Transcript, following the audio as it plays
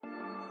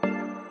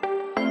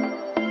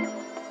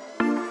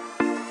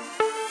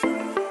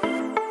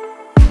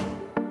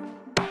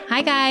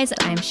Hi guys,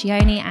 I'm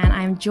Shioni and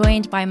I'm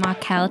joined by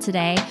Markel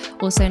today,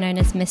 also known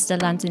as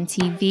Mr. London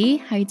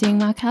TV. How are you doing,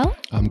 Markel?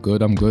 I'm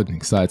good.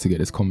 Excited to get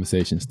this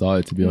conversation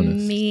started, to be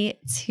honest. Me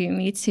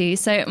too.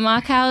 So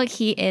Markel,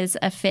 he is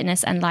a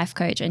fitness and life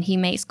coach and he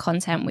makes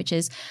content which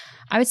is,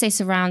 I would say,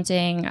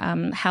 surrounding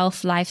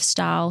health,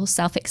 lifestyle,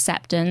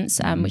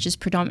 self-acceptance, which is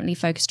predominantly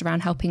focused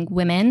around helping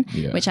women,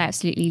 which I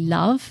absolutely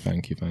love.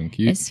 Thank you.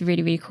 It's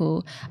really, really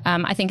cool.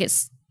 I think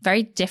it's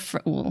very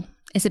different. Well,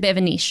 it's a bit of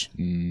a niche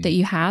that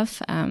you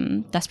have.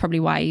 That's probably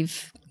why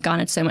you've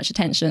garnered so much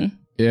attention.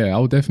 Yeah, I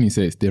would definitely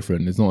say it's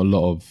different. There's not a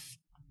lot of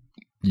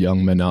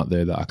young men out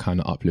there that are kind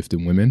of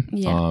uplifting women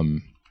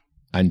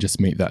and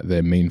just make that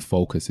their main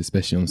focus,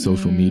 especially on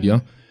social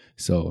media.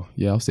 So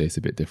yeah, I'll say it's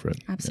a bit different.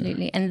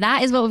 Absolutely. Yeah. And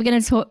that is what we're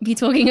going to be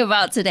talking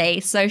about today,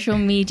 social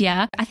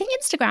media. I think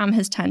Instagram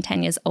has turned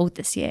 10 years old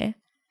this year.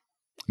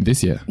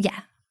 This year? Yeah.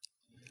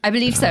 I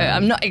believe so.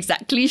 I'm not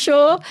exactly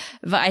sure,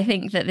 but I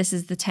think that this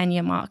is the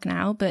 10-year mark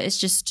now. But it's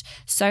just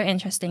so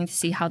interesting to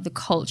see how the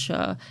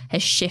culture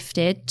has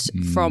shifted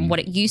from what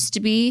it used to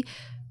be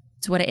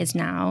to what it is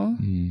now.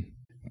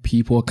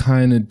 People are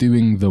kind of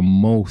doing the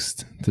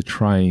most to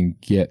try and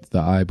get the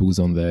eyeballs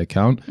on their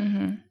account.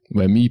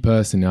 Where me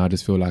personally, I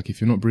just feel like if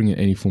you're not bringing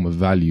any form of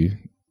value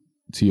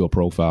to your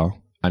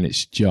profile and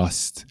it's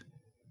just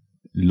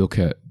look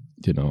at,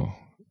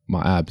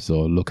 my abs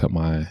or look at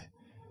my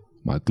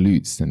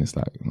glutes, then it's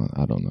like,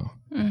 I don't know.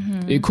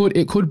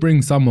 It could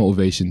bring some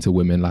motivation to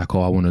women, like,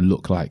 oh, I want to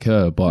look like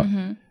her, but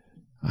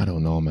I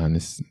don't know, man.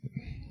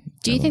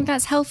 Do you think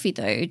that's healthy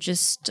though?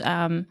 Just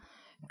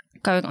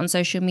going on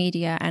social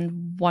media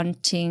and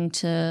wanting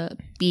to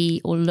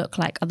be or look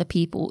like other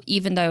people,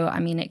 even though,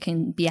 I mean, it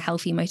can be a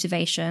healthy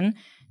motivation.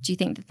 Do you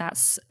think that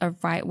that's a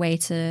right way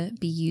to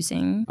be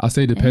using? I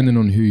say depending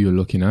on who you're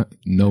looking at,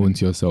 knowing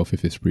to yourself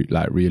if it's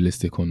like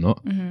realistic or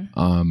not.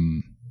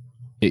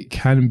 It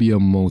can be a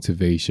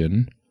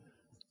motivation,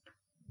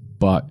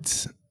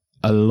 but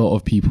a lot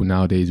of people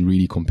nowadays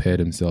really compare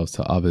themselves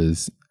to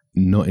others,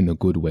 not in a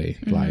good way.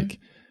 Like,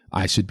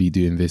 I should be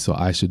doing this, or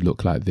I should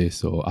look like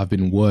this, or I've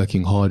been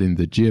working hard in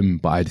the gym,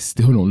 but I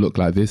still don't look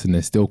like this. And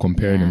they're still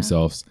comparing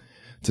themselves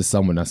to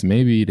someone that's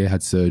maybe they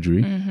had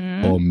surgery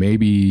or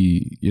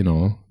maybe,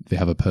 they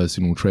have a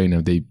personal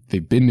trainer.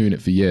 They've been doing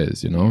it for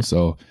years,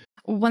 so.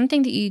 One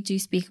thing that you do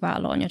speak about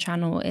a lot on your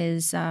channel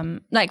is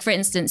like, for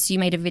instance, you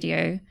made a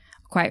video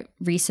quite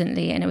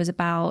recently and it was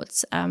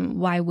about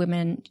why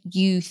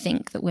you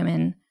think that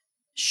women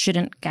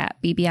shouldn't get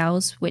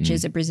BBLs, which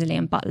is a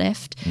Brazilian butt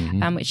lift,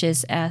 which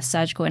is a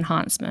surgical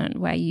enhancement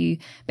where you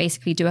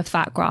basically do a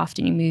fat graft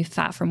and you move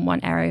fat from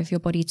one area of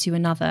your body to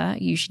another,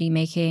 usually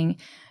making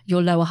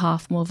your lower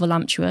half more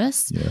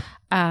voluptuous. You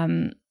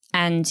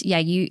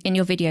in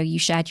your video, you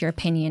shared your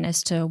opinion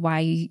as to why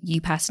you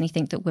personally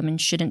think that women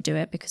shouldn't do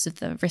it because of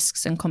the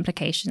risks and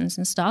complications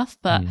and stuff.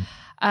 But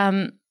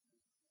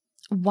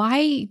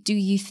why do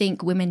you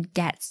think women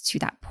get to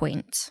that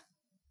point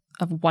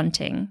of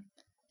wanting?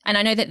 And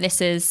I know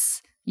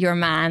that you're a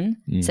man,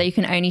 so you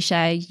can only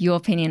share your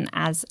opinion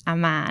as a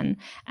man.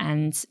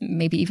 And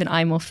maybe even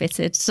I'm more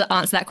fitted to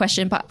answer that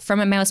question. But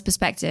from a male's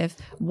perspective,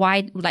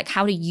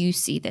 how do you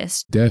see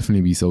this?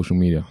 Definitely be social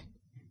media,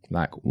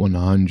 like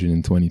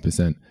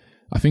 120%.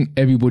 I think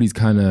everybody's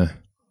kind of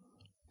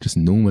just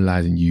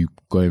normalizing you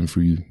going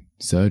through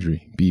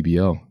surgery,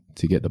 BBL,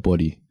 to get the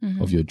body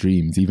of your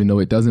dreams, even though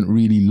it doesn't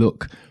really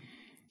look,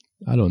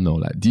 I don't know,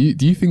 like, do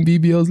you think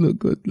BBLs look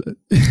good?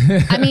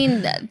 I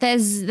mean,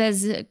 there's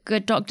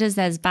good doctors,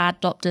 there's bad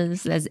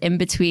doctors, there's in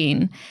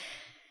between.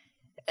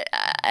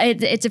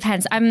 It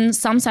depends.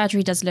 Some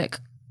surgery does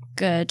look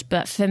good,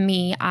 but for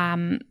me,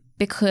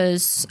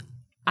 because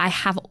I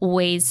have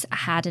always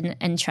had an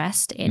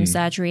interest in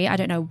surgery, I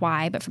don't know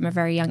why, but from a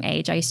very young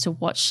age, I used to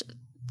watch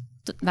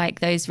like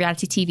those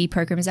reality TV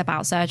programs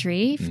about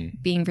surgery,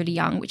 being really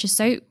young, which is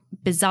so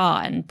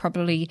bizarre, and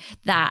probably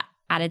that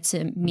added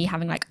to me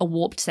having like a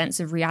warped sense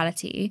of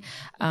reality,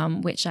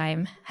 which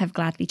I have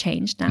gladly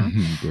changed now.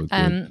 Good.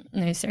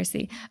 No,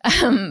 seriously.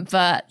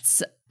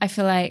 But I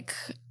feel like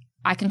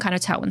I can kind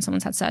of tell when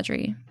someone's had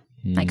surgery,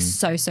 like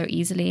so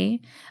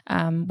easily,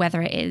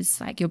 whether it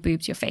is like your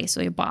boobs, your face,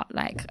 or your butt.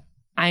 Like,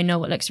 I know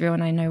what looks real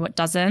and I know what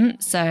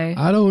doesn't. So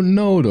I don't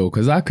know though,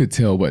 because I could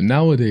tell, but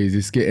nowadays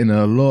it's getting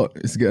a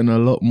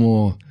lot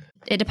more.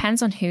 It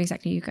depends on who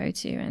exactly you go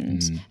to.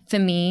 And for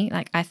me,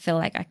 like, I feel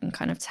like I can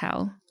kind of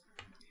tell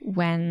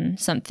when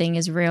something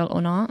is real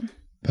or not.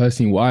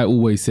 Personally, what I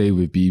always say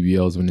with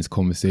BBLs when this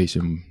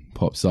conversation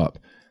pops up,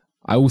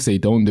 I will say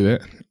don't do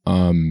it.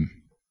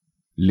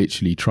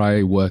 Literally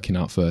try working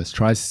out first.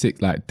 Try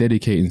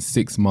dedicating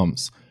 6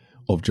 months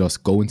of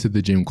just going to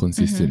the gym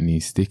consistently,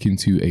 sticking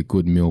to a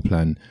good meal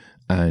plan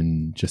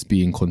and just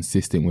being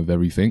consistent with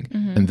everything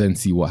and then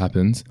see what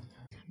happens.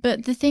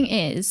 But the thing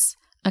is,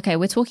 okay,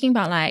 we're talking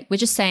about like, we're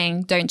just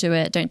saying don't do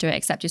it,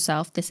 accept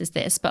yourself, this is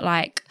this. But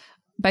like,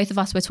 both of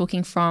us were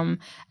talking from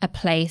a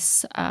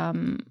place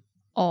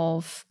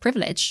of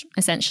privilege,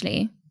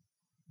 essentially.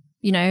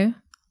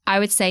 I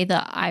would say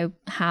that I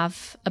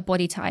have a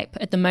body type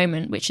at the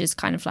moment, which is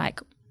kind of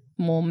like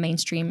more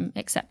mainstream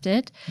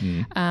accepted.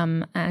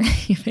 And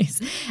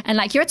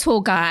like, you're a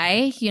tall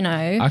guy, you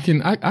know. I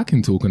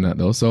can talk on that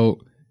though. So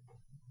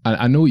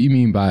I know what you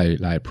mean by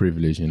like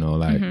privilege, you know,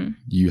 like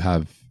you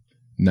have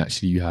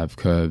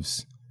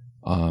curves.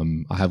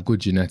 I have good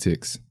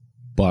genetics,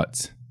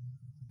 but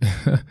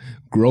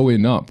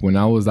growing up when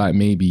I was like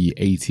maybe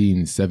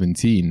 18,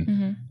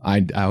 17, I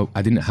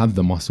didn't have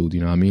the muscle, you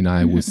know what I mean?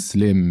 I was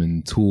slim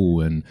and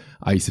tall, and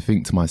I used to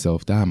think to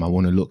myself, damn, I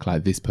want to look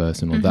like this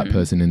person or that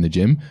person in the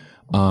gym.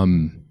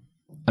 And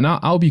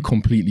I'll be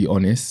completely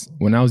honest,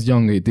 when I was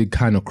younger, it did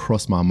kind of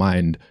cross my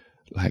mind,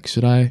 like,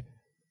 should I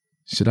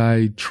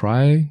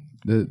try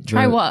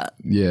try what?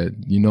 Yeah,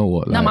 you know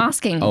what? Like, no, I'm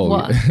asking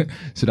what?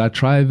 Should I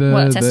try the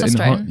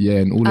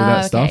testosterone? And all of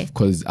that stuff?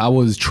 Because I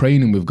was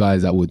training with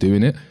guys that were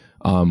doing it.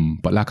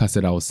 But like I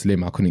said, I was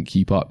slim. I couldn't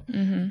keep up.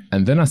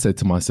 And then I said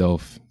to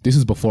myself, this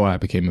was before I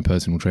became a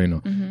personal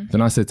trainer.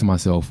 Then I said to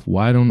myself,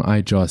 why don't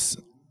I just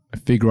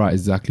figure out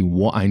exactly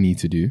what I need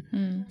to do?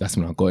 That's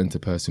when I got into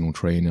personal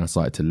training. I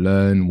started to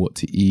learn what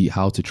to eat,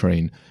 how to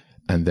train.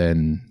 And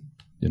then,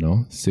 you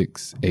know,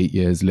 6-8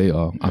 years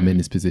later, I'm in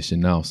this position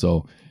now.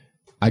 So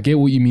I get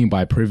what you mean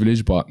by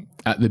privilege, but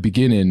at the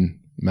beginning,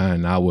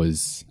 man, I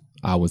was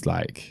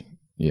like,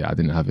 yeah, I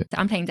didn't have it.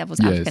 I'm playing devil's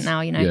advocate now,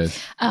 you know. Yes.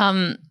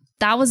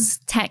 That was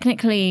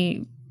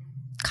technically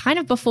kind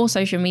of before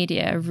social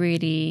media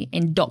really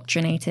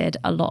indoctrinated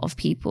a lot of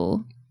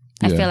people.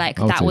 I feel like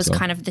that was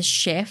kind of the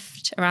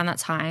shift around that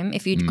time.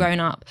 If you'd grown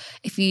up,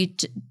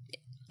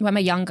 when we're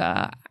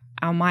younger,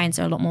 our minds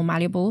are a lot more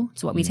malleable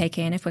to what we take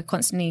in. If we're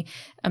constantly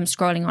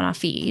scrolling on our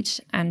feed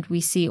and we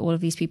see all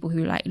of these people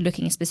who like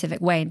looking a specific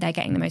way and they're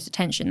getting the most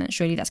attention, then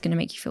surely that's going to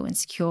make you feel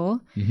insecure,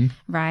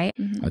 right?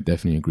 I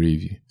definitely agree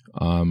with you.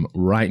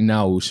 Right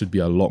now, it should be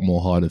a lot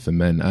more harder for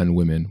men and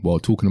women. Well,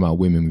 talking about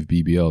women with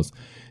BBLs,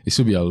 it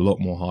should be a lot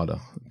more harder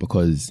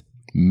because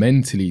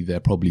mentally they're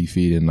probably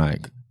feeling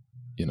like,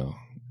 you know,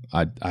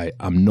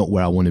 I'm not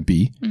where I want to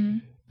be.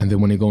 And then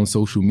when they go on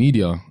social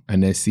media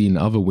and they're seeing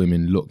other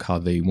women look how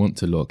they want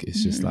to look,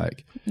 it's just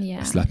like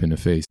a slap in the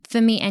face.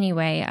 For me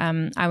anyway,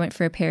 I went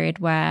through a period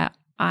where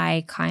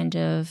I kind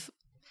of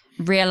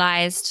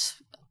realized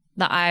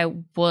that I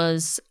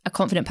was a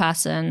confident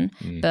person,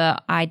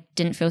 but I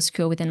didn't feel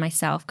secure within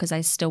myself because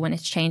I still wanted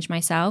to change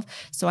myself.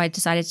 So I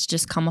decided to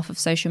just come off of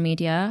social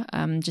media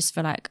just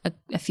for like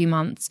a few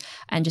months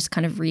and just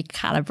kind of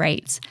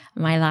recalibrate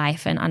my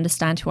life and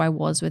understand who I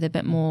was with a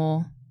bit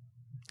more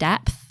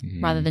depth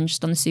rather than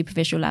just on the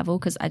superficial level,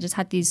 because I just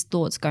had these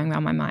thoughts going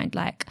around my mind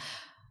like,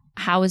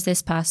 how is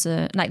this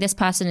person, like this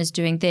person is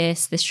doing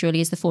this surely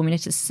is the formula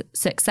to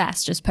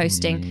success, just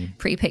posting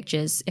pretty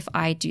pictures. If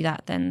I do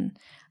that, then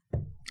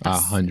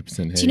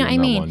 100% do you know what I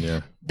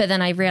mean? But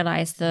then I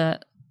realized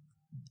that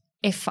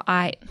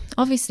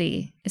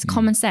obviously it's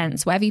common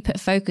sense, wherever you put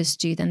focus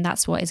to, then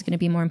that's what is going to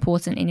be more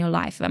important in your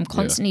life. If I'm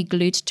constantly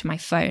glued to my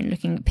phone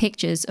looking at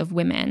pictures of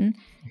women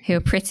who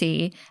are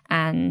pretty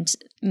and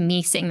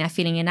me sitting there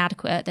feeling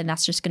inadequate, then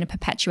that's just going to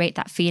perpetuate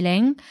that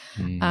feeling.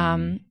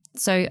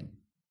 So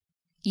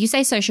you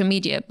say social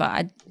media,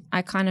 but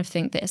I kind of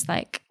think that it's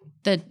like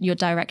your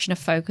direction of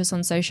focus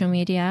on social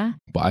media.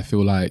 But I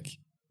feel like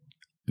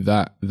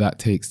that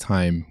takes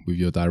time with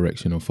your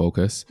direction of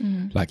focus.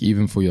 Like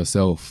even for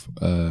yourself,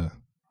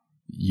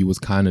 you was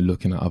kind of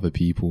looking at other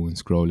people and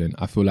scrolling.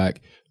 I feel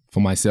like for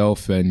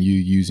myself and you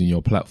using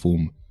your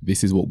platform,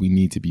 this is what we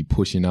need to be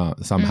pushing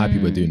out. So I'm happy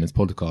we're doing this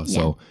podcast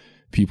so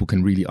people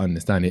can really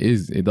understand.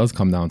 It does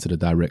come down to the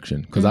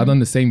direction, because I've done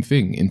the same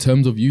thing in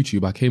terms of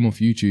YouTube. I came off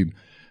YouTube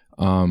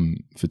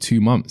for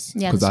 2 months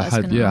because I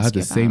had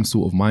the same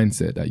sort of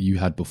mindset that you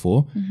had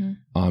before,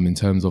 in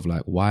terms of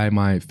like, why am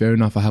I, fair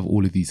enough, I have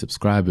all of these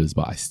subscribers,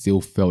 but I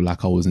still felt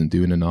like I wasn't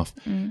doing enough.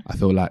 I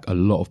felt like a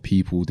lot of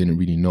people didn't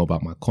really know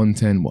about my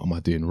content. What am I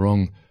doing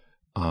wrong?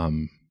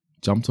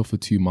 Jumped off for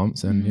 2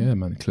 months and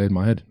it cleared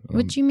my head.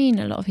 What do you mean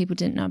a lot of people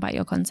didn't know about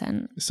your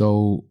content?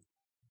 So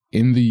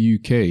in the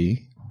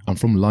UK, I'm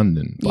from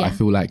London, but I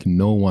feel like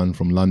no one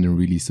from London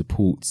really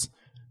supports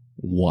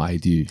what I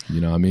do, you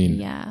know what I mean?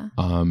 Yeah.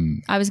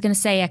 I was gonna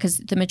say because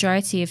the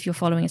majority of your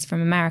following is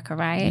from America,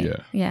 right?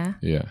 Yeah.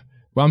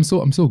 Well, I'm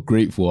so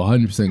grateful,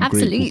 100%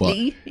 Absolutely. grateful.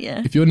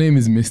 But if your name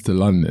is Mr.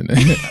 London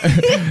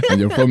and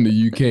you're from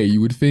the UK, you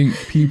would think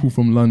people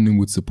from London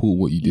would support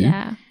what you do.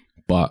 Yeah.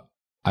 But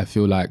I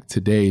feel like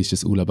today is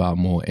just all about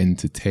more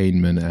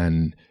entertainment,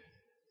 and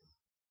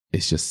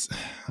it's just,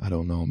 I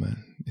don't know,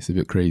 man. It's a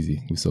bit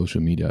crazy with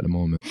social media at the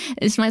moment.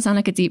 This might sound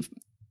like a deep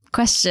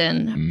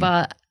question,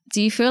 but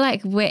do you feel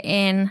like we're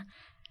in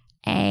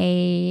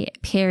a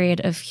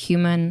period of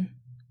human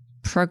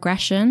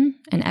progression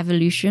and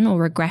evolution or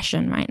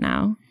regression right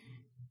now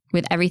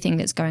with everything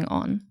that's going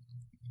on?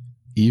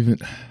 Even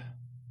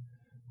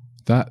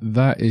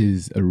that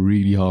is a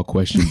really hard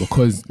question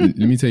because let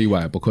me tell you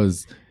why.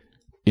 Because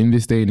in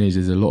this day and age,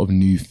 there's a lot of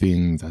new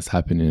things that's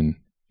happening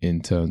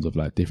in terms of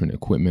like different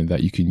equipment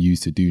that you can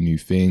use to do new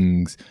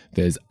things.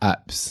 There's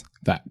apps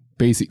that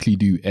basically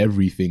do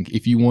everything.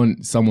 If you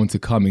want someone to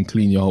come and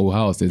clean your whole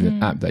house, there's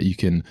an app that you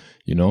can,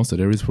 so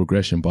there is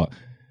progression. But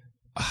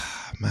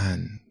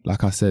man,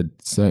 like I said,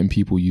 certain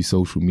people use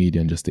social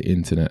media and just the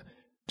internet,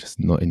 just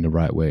not in the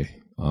right way,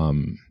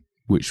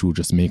 which will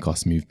just make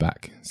us move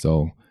back.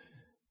 So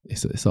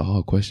it's a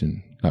hard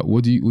question. Like,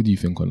 what do you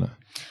think on that?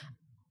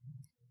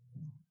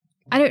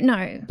 I don't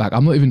know. Like,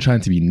 I'm not even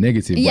trying to be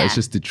negative, but it's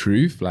just the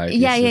truth. Like,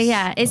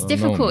 It's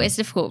difficult. It's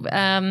difficult.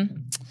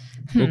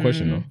 Good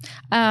question,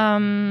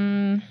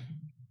 though.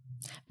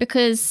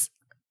 Because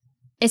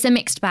it's a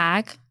mixed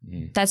bag.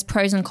 There's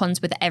pros and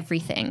cons with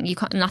everything.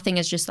 Nothing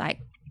is just like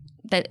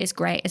that. It's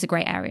great. It's a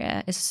great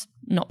area. It's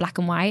not black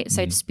and white,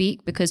 so to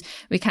speak, because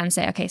we can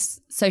say, okay,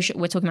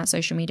 we're talking about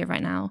social media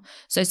right now.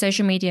 So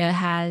social media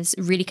has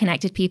really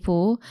connected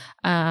people.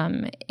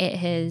 It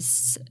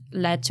has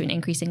led to an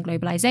increase in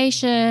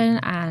globalization,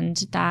 and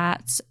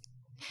that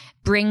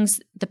brings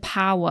the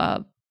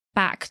power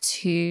back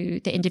to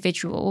the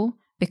individual,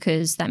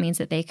 because that means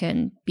that they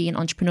can be an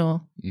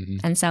entrepreneur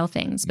and sell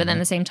things. But then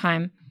at the same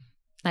time,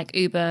 like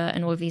Uber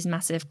and all of these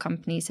massive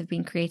companies have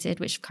been created,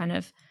 which kind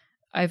of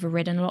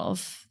overridden a lot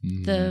of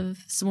the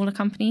smaller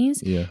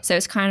companies. So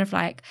it's kind of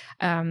like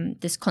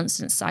this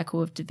constant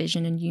cycle of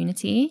division and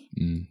unity,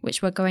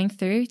 which we're going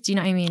through. Do you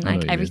know what I mean?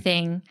 Like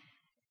everything,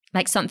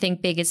 like something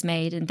big is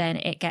made and then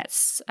it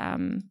gets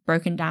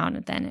broken down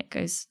and then it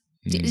goes.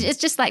 It's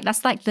just like,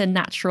 that's like the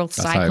natural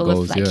cycle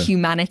of like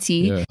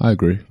humanity. Yeah, I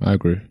agree.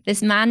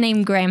 This man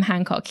named Graham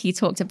Hancock, he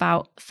talked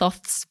about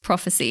Thoth's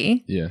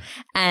prophecy.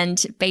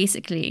 And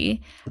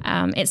basically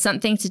it's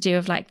something to do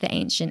with like the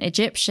ancient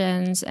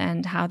Egyptians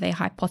and how they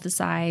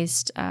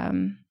hypothesized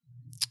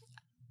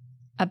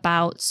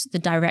about the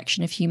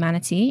direction of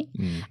humanity.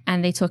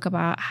 And they talk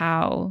about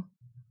how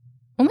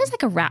almost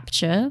like a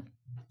rapture.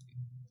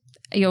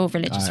 You're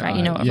religious, right?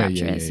 You know what a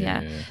rapture is.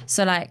 Yeah.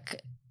 So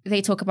like,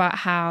 they talk about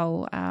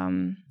how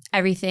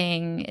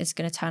everything is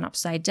going to turn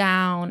upside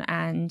down,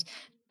 and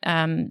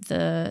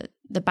the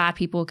bad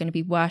people are going to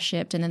be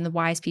worshipped, and then the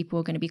wise people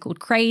are going to be called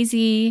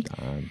crazy.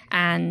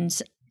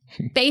 And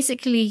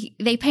basically,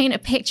 they paint a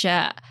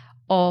picture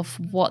of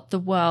what the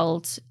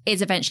world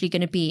is eventually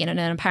going to be, and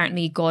then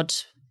apparently God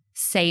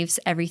saves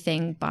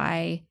everything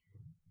by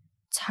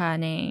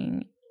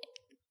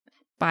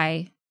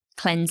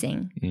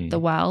cleansing the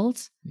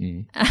world.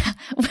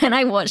 When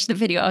I watched the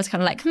video, I was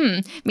kind of like,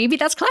 maybe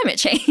that's climate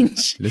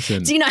change.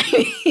 Listen, do you know what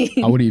I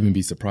mean? I wouldn't even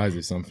be surprised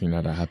if something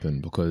like that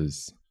happened,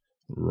 because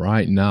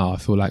right now I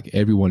feel like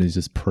everyone is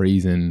just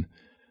praising,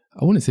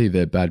 I wouldn't say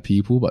they're bad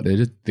people, but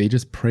they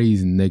just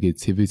praise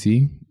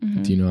negativity.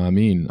 Do you know what I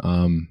mean?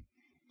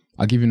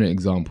 I'll give you an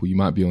example. You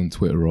might be on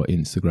Twitter or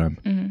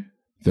Instagram.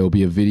 There'll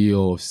be a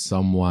video of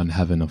someone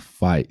having a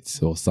fight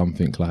or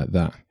something like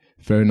that.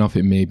 Fair enough,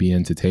 it may be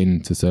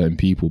entertaining to certain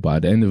people, but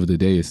at the end of the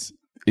day,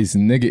 it's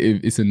negative.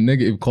 It's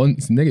negative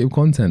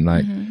content.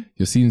 Like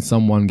you're seeing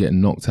someone get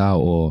knocked out,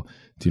 or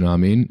do you know what I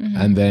mean?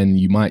 And then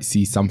you might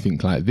see something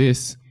like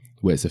this,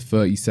 where it's a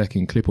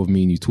 30-second clip of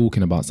me and you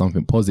talking about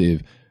something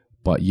positive,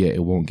 but yet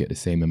it won't get the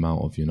same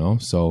amount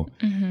of, so.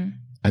 And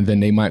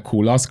then they might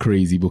call us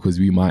crazy because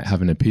we might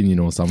have an opinion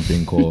or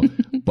something, or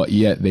but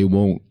yet they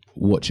won't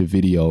watch a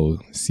video,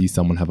 see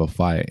someone have a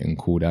fight, and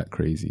call that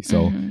crazy.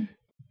 So.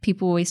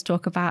 People always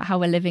talk about how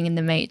we're living in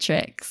the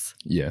Matrix.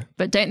 Yeah.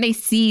 But don't they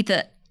see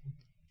that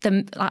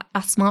our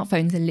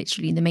smartphones are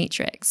literally the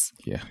Matrix?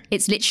 Yeah.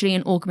 It's literally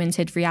an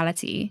augmented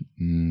reality.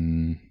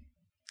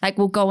 Like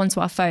we'll go onto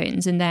our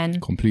phones and then...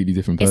 completely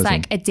different person. It's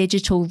like a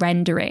digital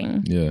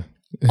rendering yeah.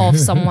 of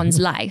someone's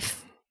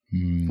life,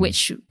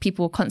 which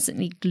people are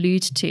constantly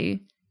glued to.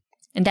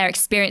 And they're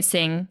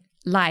experiencing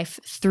life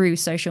through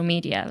social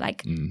media.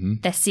 Like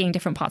they're seeing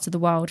different parts of the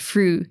world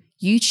through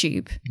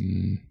YouTube,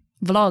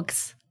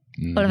 vlogs.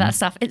 All of that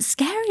stuff. It's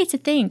scary to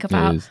think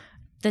about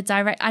the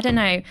direct. I don't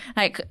know.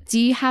 Like, do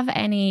you have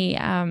any?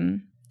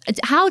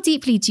 How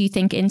deeply do you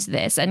think into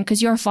this? And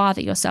because you're a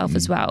father yourself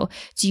as well,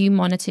 do you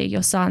monitor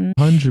your son?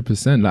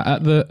 100%. Like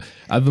at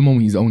the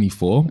moment, he's only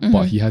 4,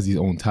 but he has his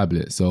own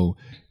tablet, so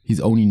he's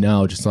only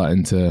now just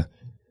starting to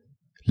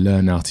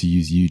learn how to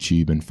use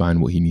YouTube and find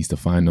what he needs to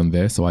find on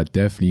there. So I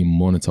definitely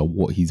monitor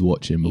what he's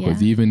watching,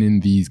 because even in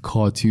these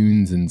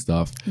cartoons and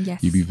stuff,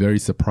 you'd be very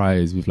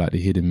surprised with like the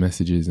hidden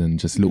messages and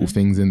just little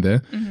things in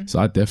there. So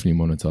I definitely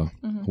monitor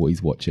what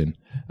he's watching.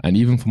 And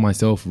even for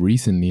myself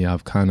recently,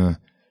 I've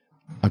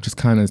just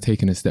kind of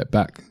taken a step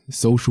back.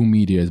 Social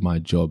media is my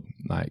job.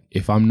 Like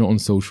if I'm not on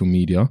social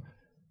media,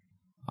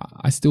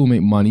 I still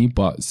make money,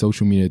 but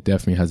social media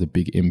definitely has a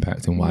big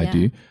impact on what I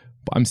do.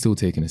 But I'm still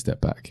taking a step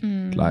back.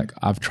 Like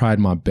I've tried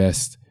my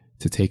best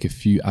to take a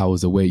few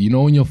hours away.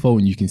 On your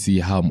phone, you can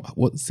see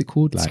what's it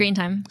called? Like screen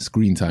time.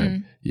 Screen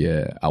time.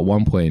 Yeah. At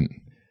one point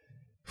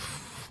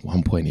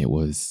it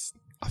was,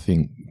 I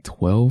think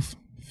 12,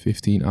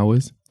 15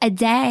 hours. A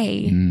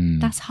day.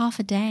 That's half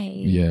a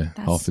day. Yeah.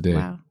 Half a day.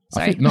 Wow.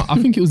 Sorry.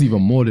 I think it was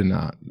even more than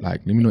that.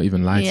 Like, let me not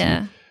even lie to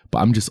you. But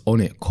I'm just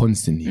on it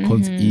constantly.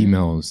 Constant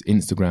emails,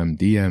 Instagram,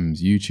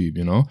 DMs, YouTube,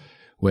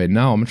 where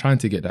now I'm trying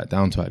to get that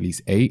down to at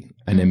least 8,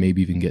 and then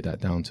maybe even get that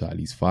down to at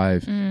least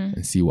 5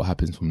 and see what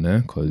happens from there.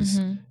 Because,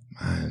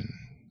 man,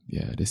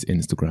 this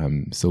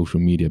Instagram social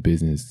media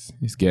business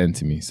is getting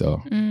to me.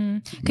 So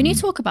Can you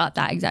talk about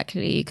that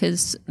exactly?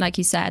 Because like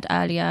you said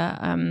earlier,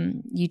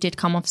 you did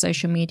come off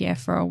social media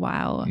for a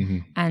while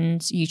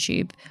and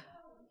YouTube.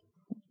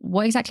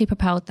 What exactly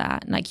propelled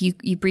that? Like you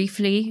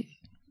briefly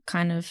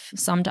kind of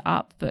summed it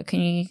up, but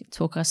can you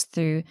talk us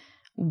through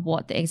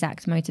what the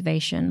exact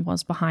motivation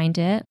was behind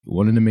it?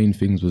 One of the main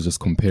things was just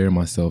comparing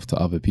myself to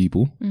other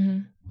people,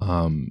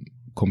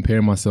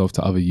 comparing myself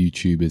to other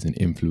YouTubers and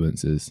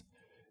influencers,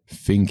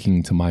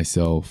 thinking to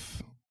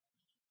myself,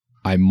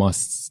 I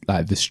must,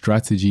 like, the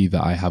strategy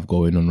that I have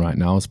going on right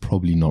now is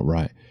probably not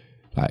right.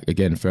 Like,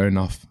 again, fair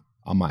enough,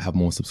 I might have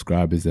more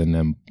subscribers than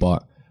them,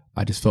 but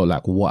I just felt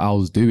like what I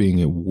was doing,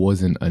 it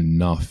wasn't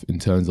enough in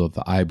terms of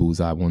the eyeballs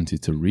I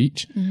wanted to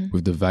reach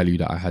with the value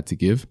that I had to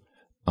give.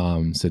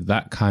 So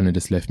that kind of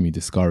just left me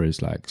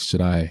discouraged. Like, should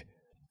I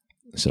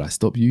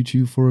stop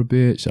YouTube for a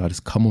bit? Should I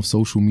just come off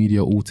social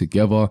media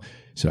altogether?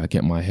 Should I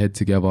get my head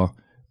together?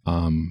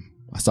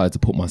 I started to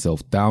put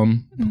myself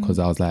down because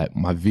I was like,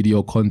 my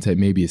video content,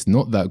 maybe it's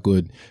not that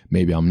good.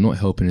 Maybe I'm not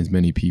helping as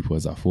many people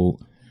as I thought.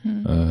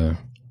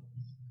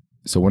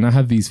 So when I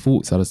had these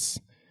thoughts, I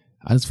just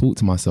thought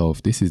to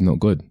myself, this is not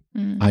good.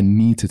 I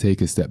need to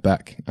take a step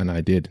back. And I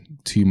did.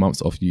 2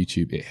 months off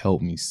YouTube. It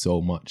helped me so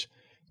much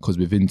because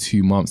within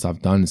 2 months,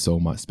 I've done so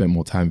much, spent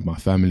more time with my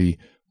family,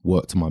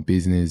 worked on my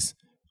business,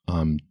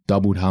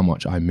 doubled how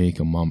much I make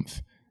a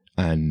month.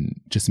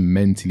 And just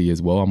mentally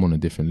as well, I'm on a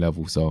different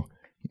level. So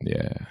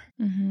yeah.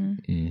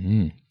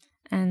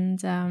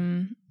 And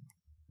I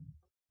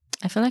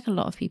feel like a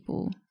lot of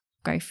people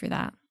go through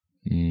that.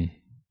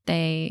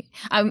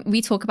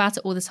 We talk about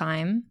it all the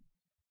time,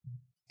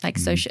 like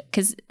social,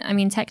 because I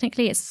mean,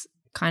 technically it's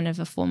kind of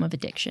a form of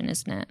addiction,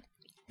 isn't it?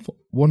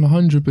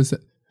 100%.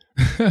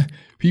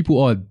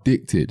 People are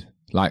addicted.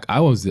 Like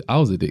I was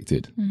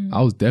addicted.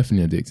 I was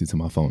definitely addicted to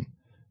my phone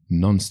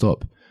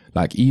non-stop.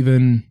 Like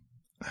even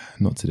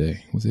not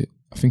today, was it?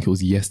 I think it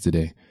was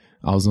yesterday.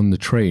 I was on the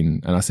train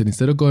and I said,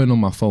 instead of going on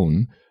my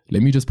phone,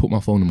 let me just put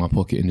my phone in my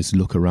pocket and just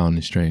look around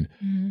this train.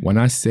 When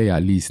I say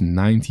at least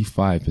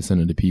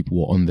 95% of the people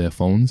were on their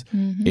phones,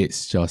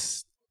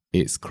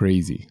 it's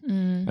crazy.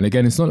 And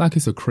again, it's not like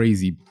it's a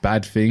crazy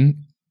bad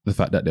thing, the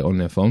fact that they're on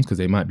their phones, because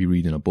they might be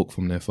reading a book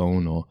from their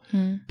phone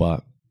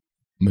but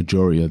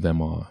majority of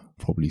them are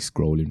probably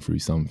scrolling through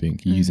something,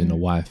 using the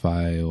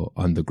Wi-Fi or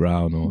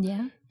underground or,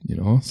 you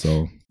know,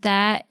 so.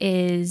 There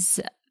is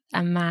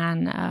a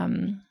man,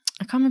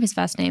 I can't remember his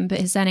first name, but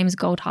his surname is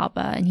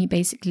Goldhaber, and he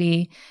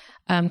basically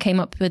came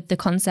up with the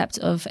concept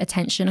of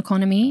attention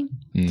economy.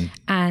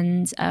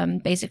 And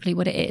basically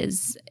what it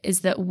is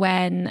that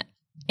when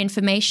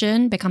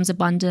information becomes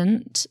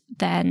abundant,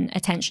 then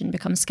attention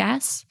becomes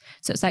scarce.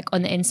 So it's like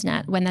on the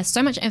internet, when there's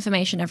so much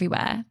information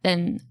everywhere,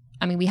 then,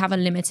 I mean, we have a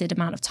limited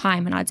amount of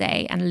time in our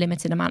day and a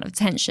limited amount of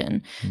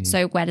attention.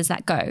 So where does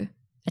that go?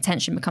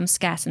 Attention becomes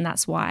scarce, and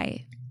that's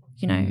why,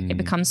 you know, it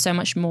becomes so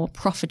much more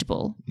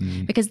profitable,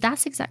 because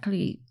that's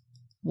exactly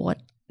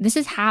this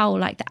is how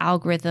like the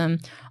algorithm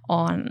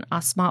on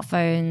our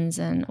smartphones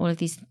and all of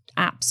these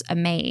apps are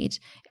made.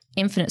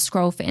 Infinite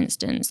scroll, for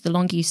instance, the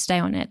longer you stay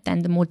on it, then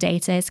the more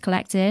data is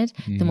collected.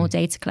 The more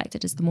data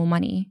collected is the more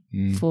money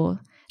for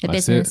the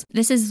business.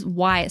 This is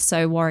why it's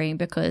so worrying,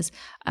 because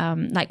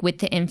like with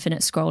the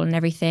infinite scroll and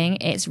everything,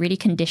 it's really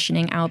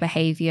conditioning our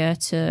behavior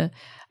to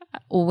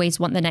always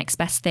want the next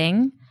best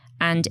thing.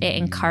 And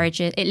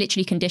it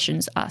literally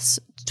conditions us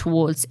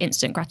towards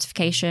instant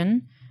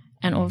gratification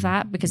and all of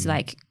that, because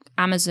like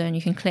Amazon,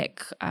 you can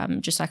click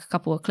just like a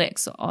couple of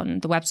clicks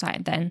on the website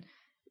and then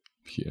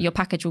your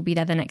package will be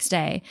there the next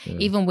day.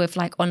 Even with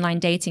like online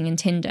dating and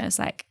Tinder, it's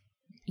like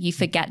you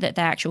forget that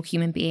they're actual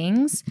human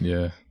beings.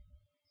 Yeah.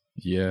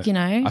 You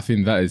know? I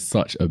think that is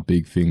such a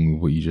big thing,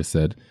 what you just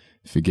said,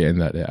 forgetting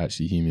that they're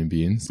actually human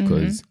beings,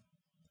 because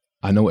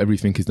I know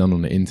everything is done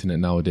on the internet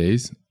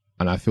nowadays.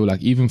 And I feel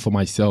like even for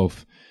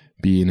myself,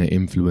 being an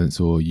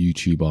influencer or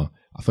YouTuber,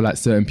 I feel like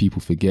certain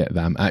people forget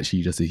that I'm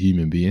actually just a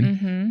human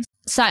being.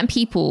 Certain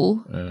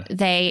people,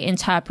 they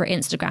interpret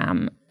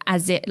Instagram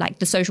as it, like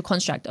the social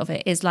construct of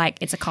it is like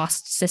it's a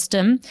caste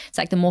system. It's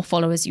like the more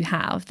followers you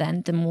have,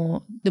 then the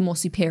more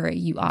superior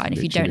you are. And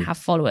if you don't have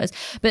followers,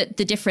 but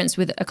the difference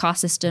with a caste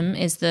system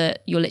is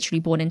that you're literally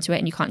born into it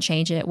and you can't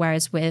change it.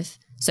 Whereas with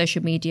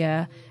social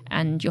media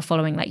and your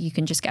following, like you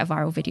can just get a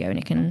viral video and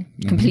it can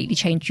completely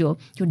change your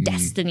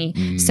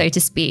destiny, so to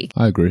speak.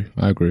 I agree.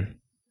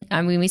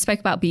 I mean, we spoke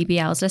about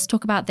BBLs. Let's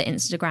talk about the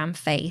Instagram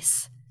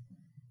face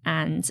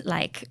and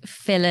like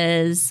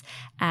fillers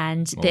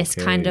and this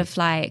kind of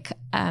like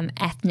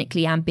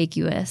ethnically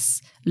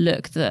ambiguous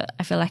look that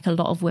I feel like a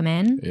lot of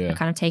women are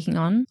kind of taking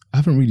on. I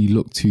haven't really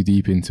looked too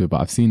deep into it,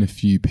 but I've seen a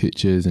few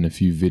pictures and a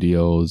few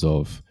videos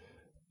of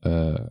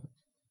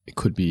it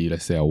could be,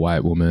 let's say, a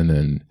white woman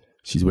and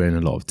she's wearing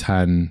a lot of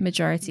tan.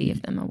 Majority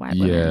of them are white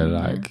women. Yeah,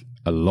 like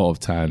a lot of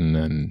tan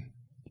and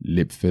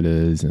lip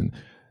fillers and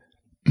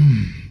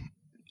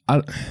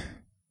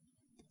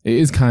it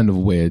is kind of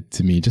weird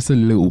to me, just a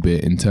little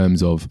bit, in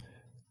terms of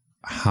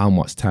how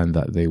much tan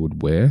that they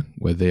would wear,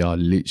 where they are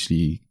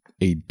literally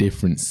a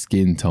different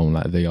skin tone,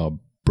 like they are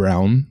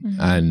brown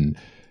and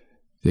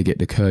they get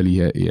the curly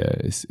hair. Yeah,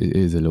 it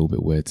is a little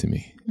bit weird to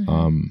me.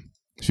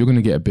 If you're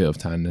gonna get a bit of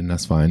tan, then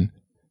that's fine,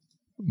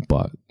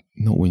 but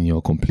not when you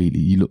look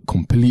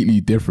completely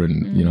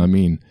different. You know what I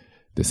mean?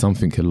 There's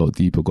something a lot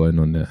deeper going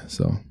on there.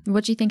 So,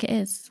 what do you think it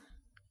is?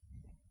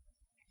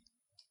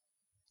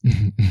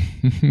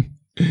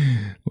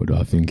 What do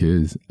I think it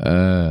is?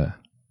 I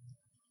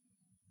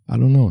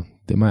don't know.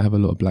 They might have a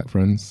lot of black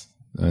friends,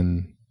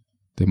 and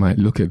they might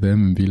look at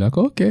them and be like,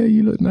 "Okay,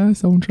 you look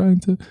nice. I'm trying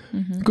to."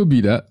 It could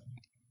be that.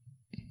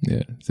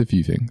 Yeah, it's a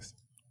few things.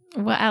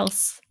 What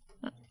else?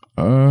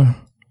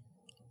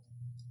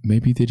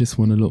 Maybe they just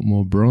want to look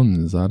more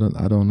bronze. I don't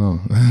know.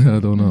 I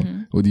don't know.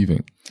 What do you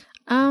think?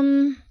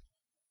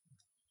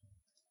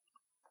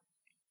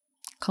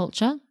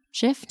 Culture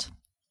shift.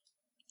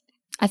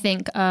 I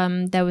think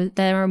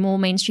there are more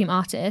mainstream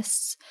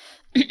artists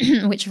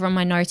which are from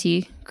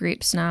minority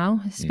groups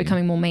now. It's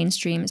becoming more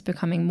mainstream. It's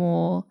becoming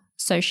more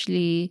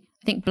socially.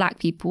 I think black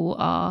people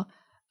are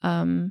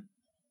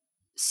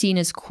seen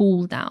as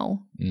cool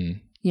now.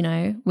 You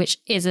know, which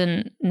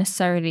isn't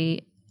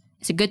necessarily.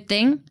 It's a good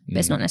thing, but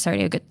it's not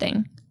necessarily a good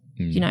thing.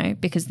 You know,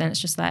 because then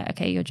it's just like,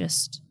 okay, you're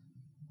just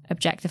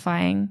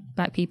objectifying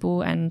black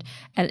people, and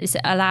it's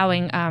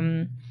allowing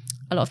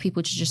a lot of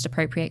people to just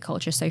appropriate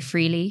culture so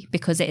freely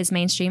because it is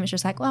mainstream. It's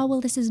just like,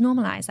 well, this is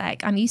normalized.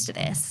 Like, I'm used to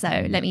this. So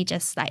let me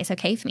just, like, it's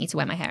okay for me to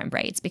wear my hair in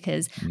braids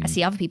because I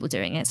see other people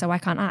doing it. So why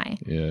can't I?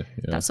 Yeah.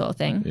 That sort of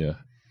thing. Yeah,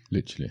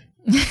 literally.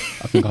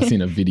 I think I've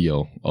seen a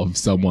video of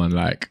someone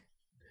like,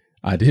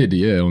 I did,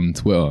 on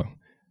Twitter.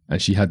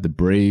 And she had the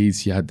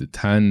braids, she had the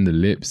tan, the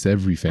lips,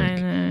 everything.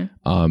 I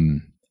know.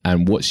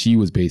 And what she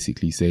was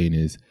basically saying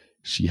is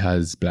she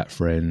has black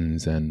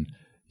friends, and,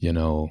 you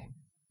know,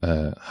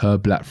 her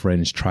black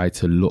friends try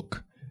to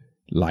look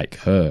like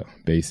her,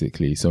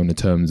 basically. So in the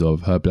terms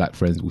of her black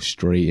friends will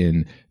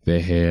straighten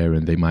their hair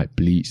and they might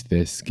bleach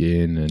their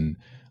skin and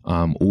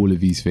all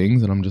of these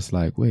things. And I'm just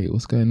like, wait,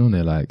 what's going on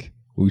there? Like,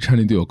 are we trying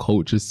to do a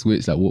culture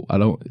switch? Like, what?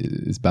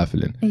 It's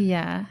baffling.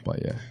 Yeah.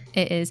 But yeah.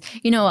 It is.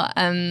 You know what?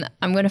 I'm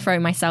going to throw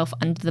myself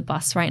under the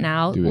bus right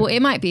now. Well, it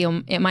might be,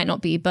 or it might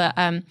not be, but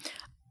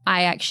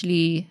I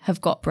actually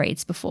have got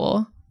braids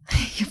before.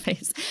 Your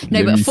face.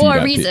 No, but for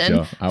a reason.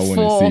 Picture. I want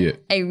to see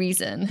it. A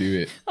reason. Do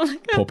it. Oh,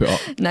 pop it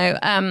up. No,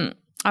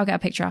 I'll get a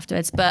picture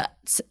afterwards. But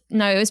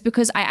no, it was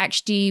because I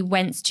actually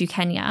went to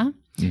Kenya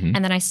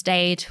and then I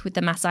stayed with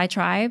the Maasai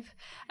tribe.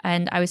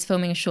 And I was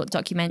filming a short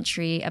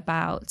documentary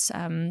about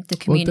the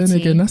community. Well, then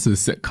again, that's a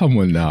set. Come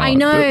on now. I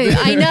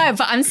know,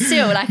 but I'm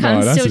still like,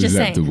 I'm still just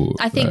saying.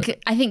 I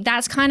think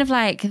that's kind of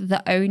like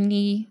the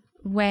only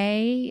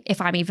way,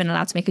 if I'm even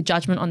allowed to make a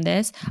judgment on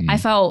this. I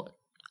felt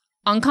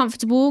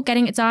uncomfortable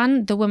getting it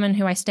done. The woman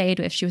who I stayed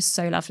with, she was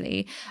so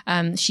lovely.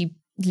 She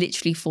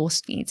literally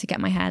forced me to get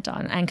my hair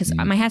done, and because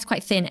my hair's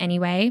quite thin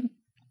anyway.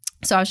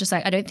 So I was just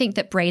like, I don't think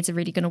that braids are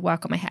really going to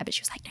work on my hair. But she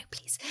was like, no,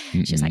 please.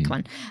 She was like,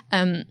 come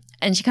on.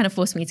 And she kind of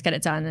forced me to get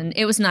it done. And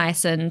it was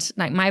nice. And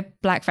like my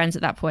black friends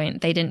at that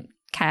point, they didn't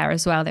care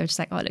as well. They were just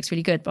like, oh, it looks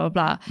really good, blah,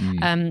 blah,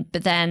 blah.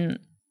 But then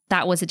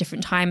that was a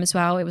different time as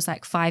well. It was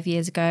like 5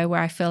 years ago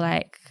where I feel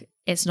like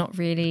it's not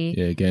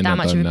really that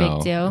much of a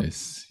big deal.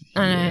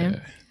 I know.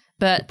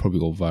 But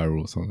probably go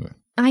viral or something.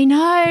 I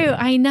know.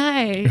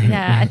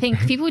 Yeah. I think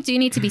people do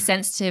need to be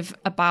sensitive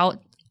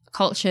about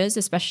cultures,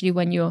 especially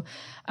when you're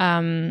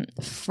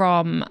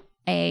from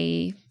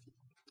a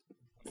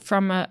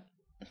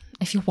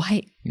if you're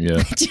white.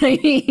 Yeah. Do you know what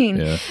I mean?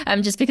 Yeah.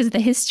 Just because of the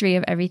history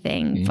of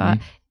everything. But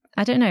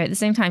I don't know, at the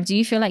same time, do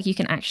you feel like you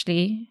can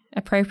actually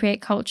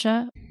appropriate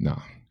culture?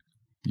 No,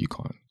 you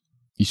can't.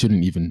 You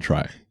shouldn't even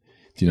try.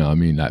 Do you know what I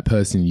mean? Like,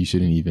 personally, you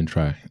shouldn't even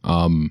try.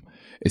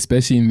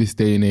 Especially in this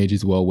day and age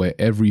as well, where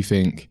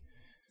everything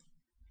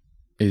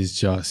is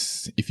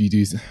just, if you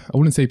do, I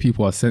wouldn't say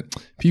people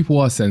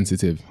are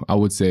sensitive, I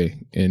would say,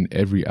 in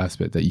every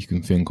aspect that you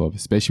can think of,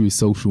 especially with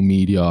social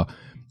media,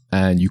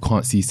 and you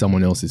can't see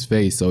someone else's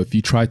face. So if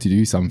you try to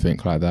do something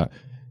like that,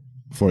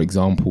 for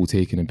example,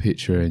 taking a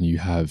picture and you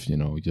have, you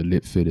know, your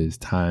lip fillers,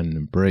 tan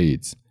and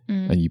braids,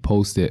 and you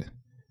post it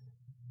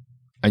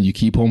and you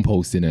keep on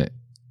posting it,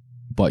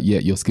 but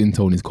yet your skin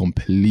tone is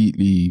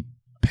completely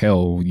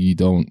pale,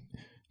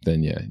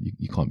 then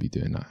you can't be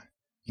doing that.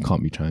 You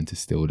can't be trying to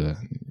steal it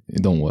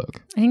don't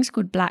work. I think it's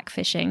called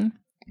blackfishing.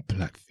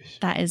 Blackfish.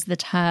 That is the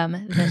term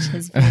that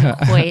has been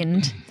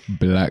coined.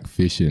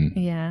 Blackfishing.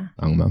 Yeah.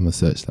 I'm going to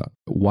search that.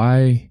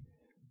 Why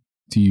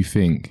do you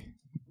think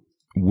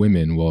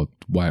women, well,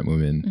 white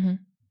women,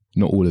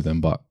 not all of them,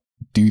 but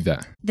do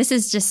that? This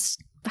is just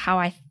how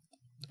I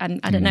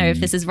don't know if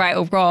this is right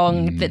or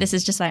wrong, but this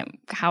is just like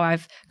how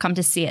I've come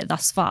to see it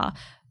thus far.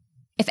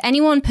 If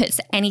anyone puts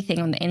anything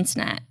on the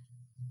internet,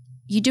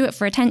 you do it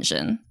for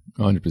attention.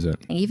 100%.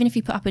 Even if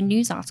you put up a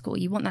news article,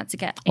 you want that to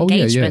get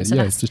engagement. So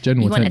that's just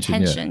general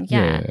attention.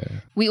 Yeah.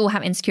 We all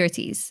have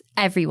insecurities.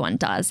 Everyone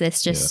does.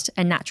 It's just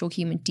a natural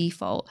human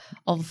default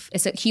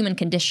it's a human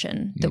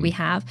condition that we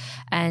have.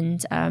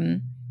 And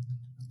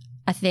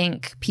I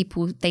think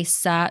people, they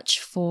search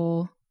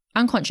for,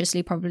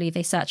 unconsciously probably,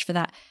 they search for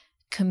that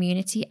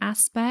community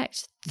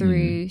aspect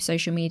through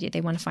social media.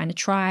 They want to find a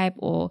tribe,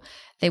 or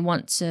they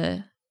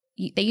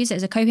use it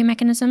as a coping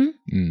mechanism.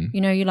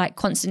 You know, you're like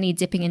constantly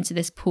dipping into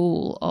this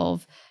pool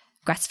of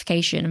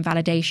gratification and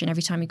validation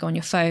every time you go on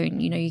your phone.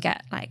 You know, you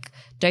get like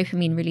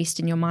dopamine released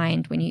in your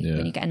mind when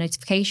you get a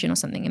notification or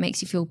something. It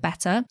makes you feel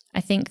better.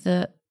 I think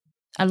that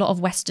a lot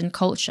of Western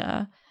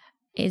culture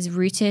is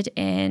rooted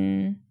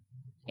in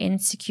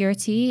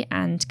insecurity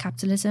and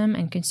capitalism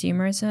and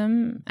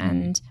consumerism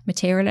and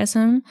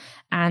materialism,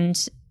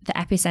 and the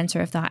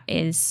epicenter of that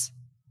is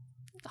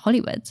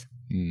Hollywood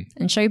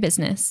and show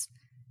business.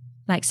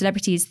 Like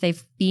celebrities,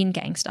 they've been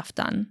getting stuff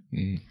done,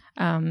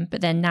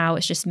 but then now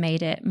it's just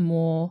made it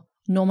more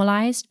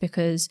normalized,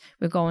 because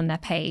we'll go on their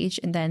page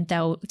and then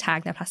they'll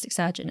tag their plastic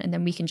surgeon, and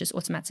then we can just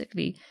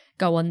automatically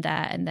go on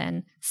there and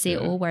then see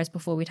it all, whereas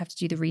before we'd have to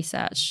do the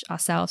research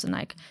ourselves and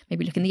like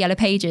maybe look in the yellow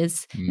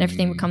pages, and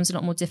everything becomes a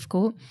lot more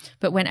difficult.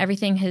 But when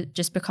everything has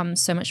just become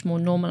so much more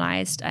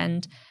normalized,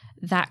 and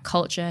that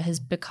culture has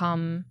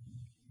become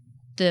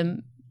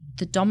the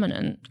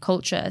dominant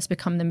culture, has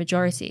become the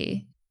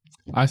majority.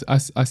 I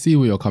see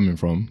where you're coming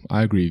from.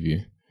 I agree with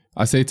you.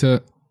 I say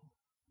to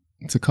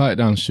cut it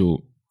down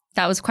short.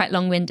 That was quite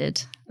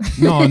long-winded.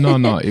 No.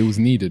 It was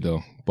needed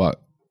though.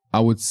 But I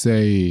would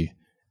say,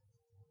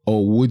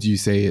 or would you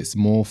say it's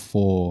more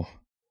for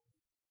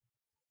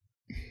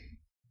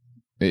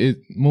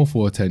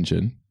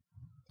attention?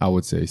 I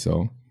would say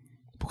so.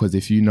 Because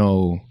if you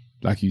know,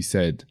 like you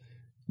said,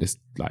 this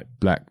like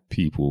black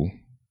people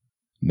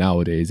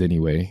nowadays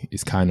anyway,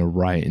 it's kind of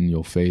right in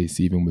your face,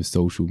 even with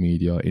social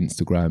media,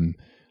 Instagram,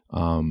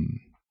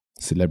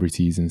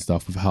 celebrities and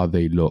stuff, with how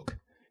they look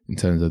in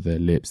terms of their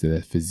lips,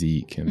 their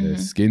physique and their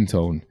skin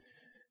tone.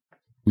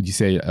 Would you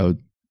say a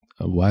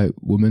white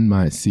woman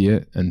might see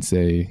it and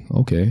say,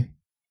 okay.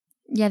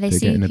 Yeah, they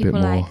see people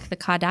like the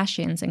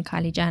Kardashians and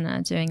Kylie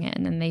Jenner doing it,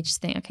 and then they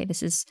just think, okay,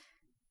 this is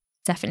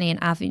definitely an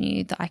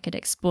avenue that I could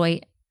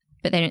exploit,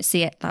 but they don't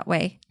see it that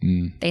way.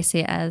 They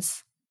see it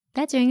as,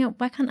 they're doing it,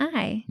 why can't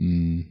I?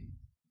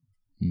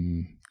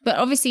 But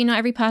obviously not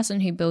every person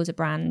who builds a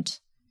brand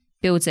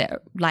builds it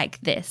like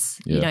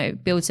this, you know,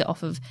 builds it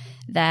off of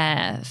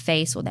their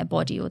face or their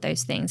body or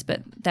those things.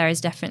 But there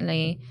is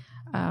definitely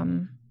a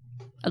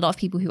lot of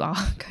people who are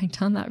going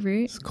down that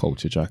route. It's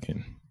culture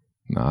jacking.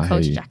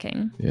 Culture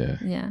jacking.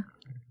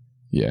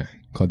 Yeah.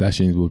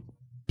 Kardashians would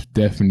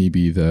definitely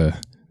be the,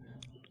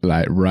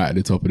 like, right at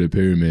the top of the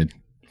pyramid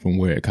from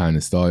where it kind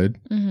of started,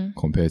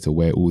 compared to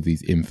where all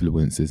these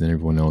influencers and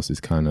everyone else is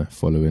kind of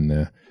following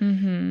there.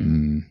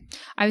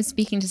 I was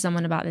speaking to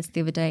someone about this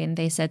the other day, and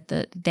they said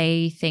that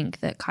they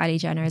think that Kylie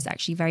Jenner is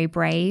actually very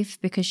brave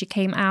because she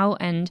came out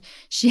and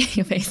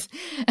because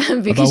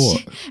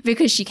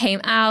she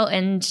came out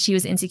and she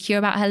was insecure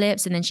about her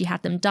lips, and then she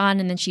had them done,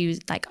 and then she was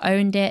like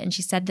owned it, and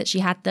she said that she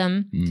had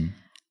them.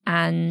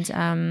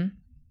 And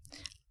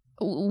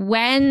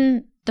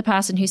when the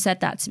person who said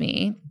that to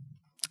me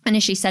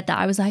initially said that,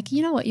 I was like,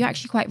 you know what, you're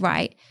actually quite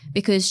right,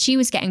 because she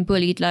was getting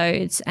bullied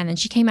loads, and then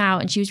she came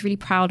out and she was really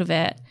proud of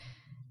it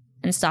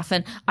and stuff.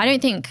 And I don't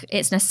think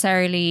it's not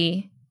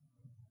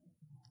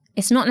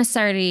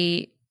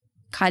necessarily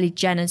Kylie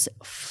Jenner's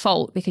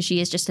fault, because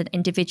she is just an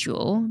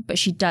individual, but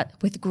she does,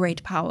 with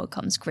great power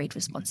comes great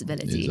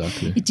responsibility.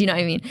 Exactly. Do you know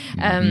what I mean?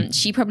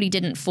 She probably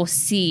didn't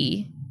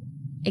foresee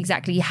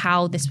exactly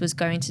how this was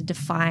going to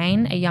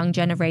define a young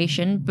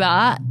generation,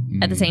 but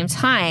at the same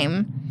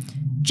time,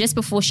 just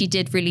before she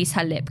did release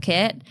her lip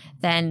kit,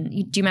 then do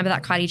you remember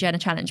that Kylie Jenner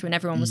challenge when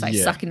everyone was like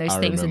sucking those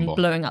things and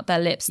blowing up their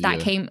lips? That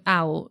came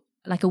out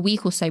like a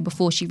week or so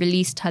before she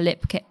released her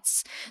lip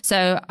kits.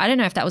 So I don't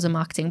know if that was a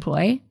marketing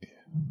ploy.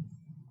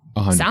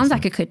 100%. Sounds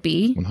like it could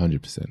be.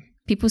 100%.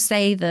 People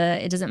say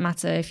that it doesn't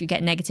matter if you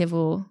get negative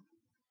or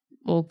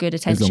good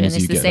attention.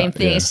 It's the same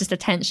thing. It's just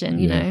attention,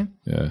 you know?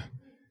 Yeah.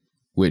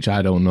 Which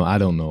I don't know. I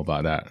don't know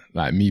about that.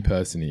 Like me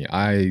personally,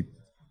 I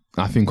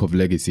think of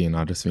legacy and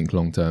I just think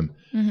long term.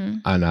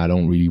 And I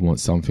don't really want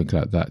something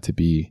like that to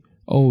be,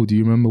 oh, do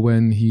you remember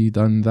when he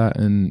done that?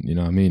 And you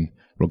know what I mean?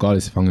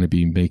 Regardless if I'm going to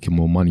be making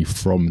more money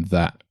from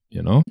that,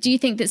 you know? Do you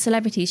think that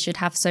celebrities should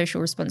have social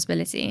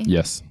responsibility?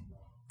 Yes.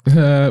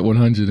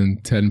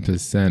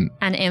 110%.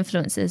 And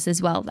influencers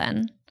as well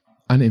then?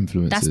 And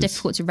influencers. That's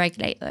difficult to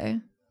regulate though.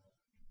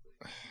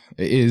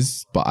 It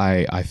is, but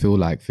I feel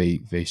like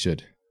they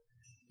should.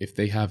 If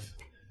they have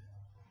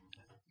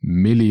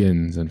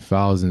millions and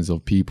thousands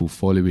of people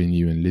following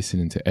you and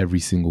listening to every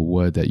single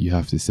word that you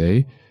have to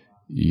say,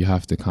 you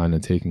have to kind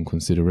of take in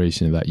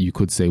consideration that you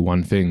could say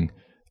one thing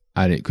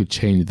and it could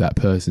change that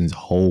person's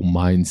whole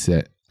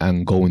mindset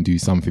and go and do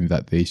something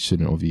that they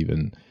shouldn't have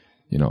even,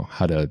 you know,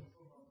 had an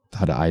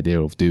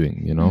idea of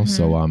doing, you know?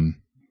 So,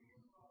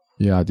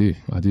 yeah, I do.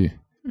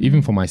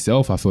 Even for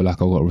myself, I feel like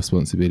I've got a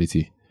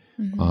responsibility.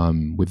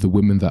 With the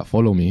women that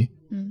follow me,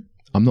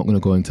 I'm not going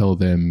to go and tell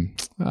them,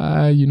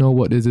 you know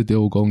what, there's a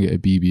deal, go and get a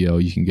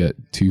BBL, you can get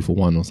 2 for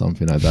 1 or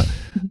something like that.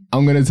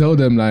 I'm going to tell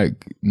them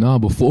like, nah,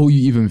 before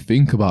you even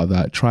think about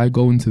that, try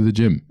going to the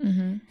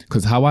gym.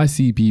 Because how I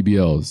see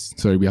BBLs,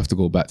 sorry, we have to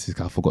go back to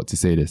this, I forgot to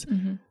say this.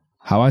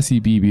 How I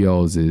see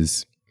BBLs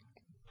is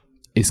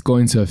it's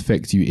going to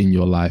affect you in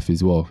your life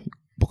as well,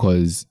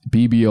 because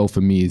BBL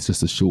for me is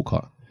just a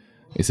shortcut.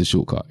 It's a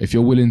shortcut. If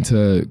you're willing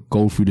to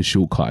go through the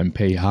shortcut and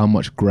pay how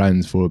much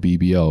grands for a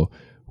BBL,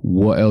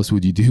 what else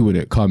would you do when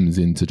it comes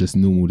into just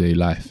normal day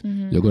life?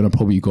 You're going to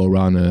probably go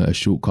around a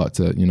shortcut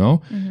to, you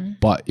know?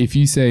 But if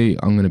you say,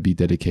 I'm going to be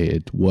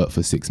dedicated, work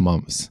for 6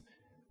 months,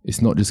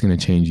 it's not just going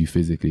to change you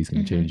physically, it's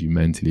going to change you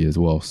mentally as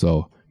well.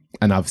 So,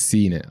 and I've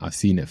seen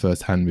it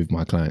firsthand with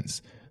my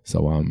clients.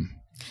 So,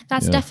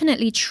 that's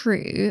definitely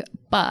true.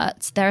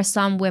 But there are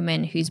some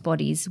women whose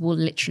bodies will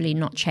literally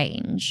not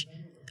change.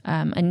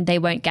 And they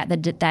won't get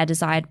their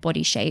desired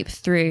body shape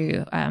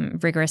through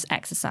rigorous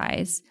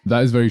exercise.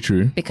 That is very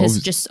true.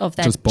 Because just of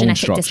their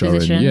genetic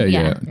disposition.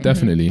 And,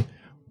 definitely.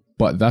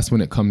 But that's when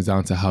it comes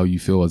down to how you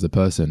feel as a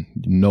person.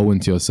 Knowing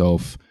to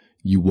yourself,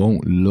 you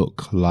won't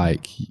look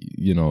like,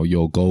 you know,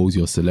 your goals,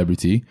 your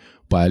celebrity,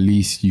 but at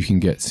least you can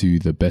get to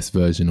the best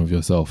version of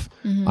yourself.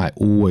 I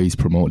always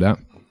promote that.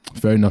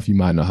 Fair enough, you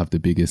might not have the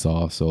biggest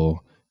ass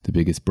or the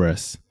biggest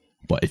breasts,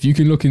 but if you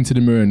can look into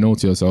the mirror and know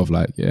to yourself,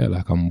 like, yeah,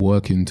 like I'm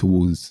working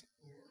towards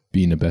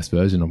being the best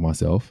version of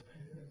myself,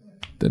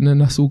 then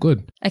that's all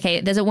good.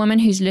 Okay, there's a woman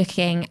who's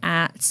looking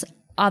at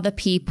other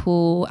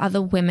people,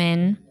 other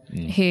women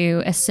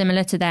who are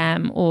similar to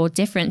them or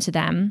different to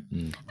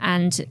them,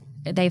 and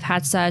they've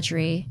had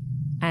surgery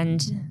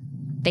and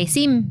they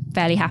seem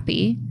fairly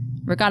happy.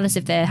 Regardless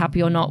if they're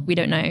happy or not, we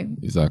don't know.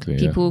 Exactly.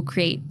 People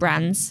create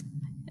brands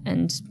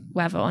and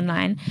whatever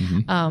online,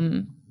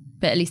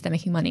 but at least they're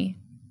making money.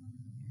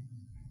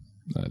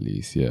 At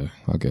least, yeah,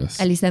 I guess.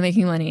 At least they're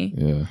making money.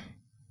 Yeah.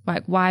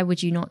 Like, why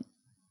would you not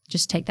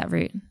just take that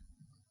route?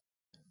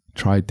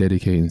 Try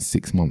dedicating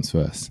 6 months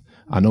first.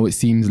 I know it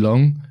seems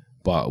long,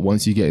 but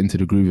once you get into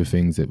the groove of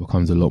things, it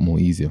becomes a lot more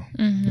easier.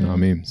 You know what I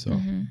mean? So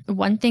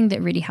one thing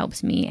that really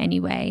helps me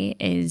anyway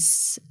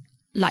is,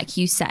 like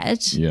you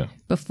said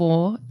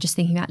before, just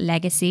thinking about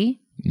legacy.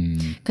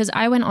 Because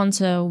I went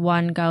onto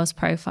one girl's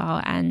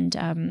profile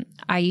and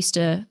I used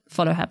to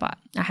follow her, but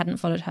I hadn't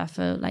followed her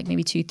for like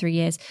maybe 2-3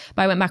 years.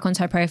 But I went back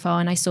onto her profile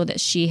and I saw that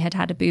she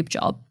had a boob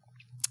job,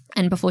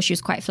 and before she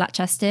was quite flat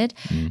chested.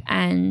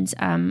 And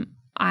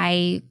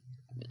I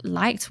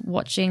liked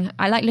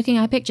looking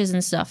at her pictures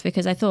and stuff,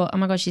 because I thought, oh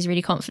my God, she's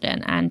really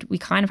confident and we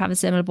kind of have a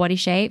similar body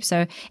shape.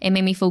 So it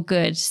made me feel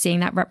good seeing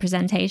that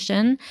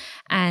representation.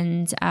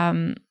 And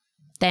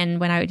then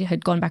when I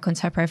had gone back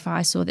onto her profile,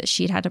 I saw that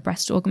she'd had a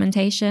breast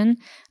augmentation.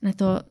 And I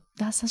thought,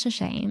 that's such a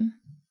shame.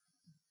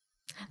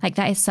 Like,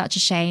 that is such a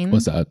shame.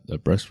 What's that? A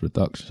breast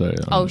reduction?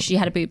 Sorry, she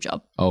had a boob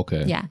job.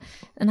 Okay. Yeah.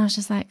 And I was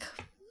just like,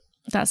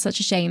 that's such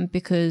a shame,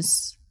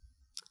 because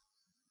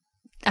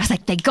I was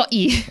like, they got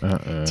you. Do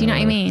you know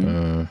what I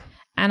mean?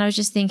 And I was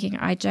just thinking,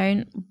 I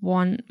don't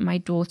want my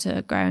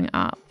daughter growing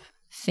up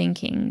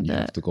thinking you that...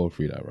 have to go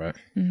through that, right?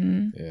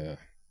 Yeah.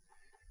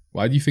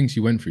 Why do you think she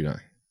went through that?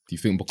 Do you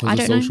think because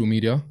of social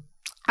media?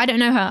 I don't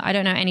know her. I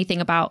don't know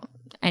anything about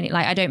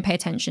I don't pay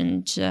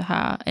attention to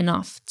her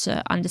enough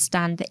to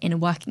understand the inner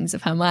workings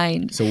of her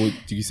mind. So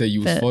do you say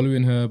you was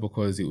following her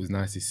because it was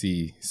nice to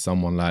see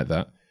someone like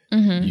that?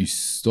 You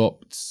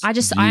stopped. I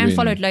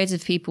unfollowed loads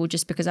of people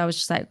just because I was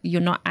just like,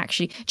 you're not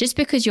actually, just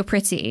because you're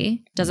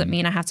pretty doesn't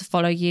mean I have to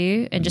follow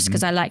you. And just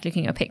because I like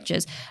looking at your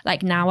pictures,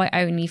 like now I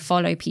only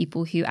follow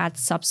people who add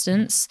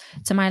substance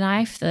to my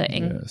life that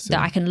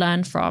I can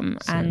learn from.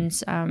 Same.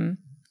 And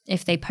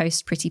if they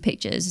post pretty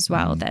pictures as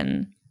well,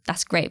 then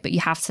that's great. But you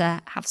have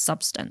to have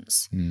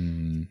substance,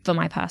 for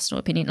my personal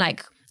opinion.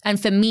 Like,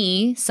 and for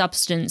me,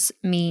 substance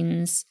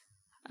means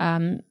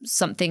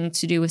something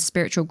to do with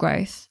spiritual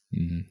growth.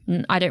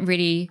 I don't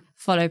really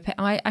follow,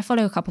 I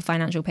follow a couple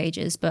financial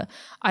pages, but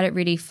I don't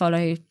really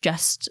follow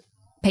just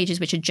pages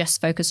which are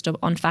just focused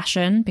on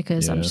fashion,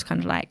 because I'm just kind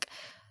of like,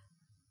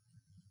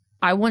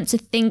 I want to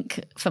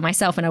think for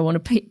myself and I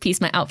want to piece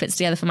my outfits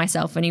together for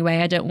myself anyway.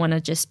 I don't want to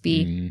just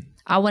be,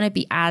 I want to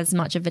be as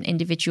much of an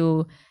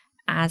individual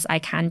as I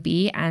can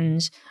be.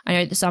 And I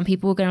know that some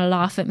people are going to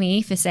laugh at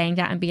me for saying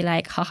that and be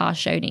like, haha,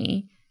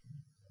 Shoni,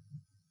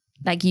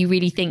 like, you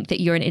really think that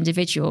you're an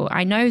individual.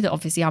 I know that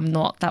obviously I'm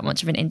not that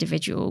much of an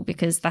individual,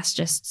 because that's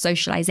just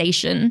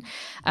socialization.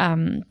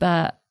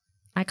 But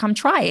like, I'm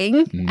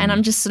trying and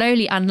I'm just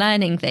slowly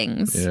unlearning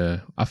things.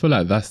 Yeah. I feel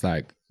like that's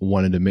like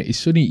one of the, it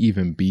shouldn't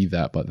even be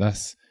that, but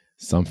that's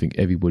something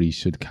everybody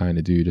should kind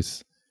of do.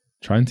 Just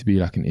trying to be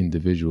like an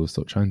individual.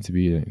 Stop trying to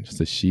be just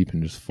a sheep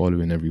and just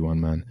following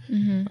everyone,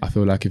 man. I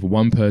feel like if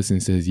one person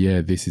says, yeah,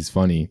 this is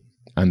funny,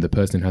 and the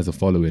person has a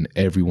following,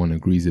 everyone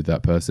agrees with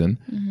that person.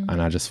 And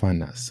I just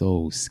find that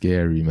so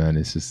scary, man.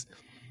 It's just,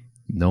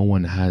 no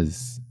one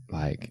has,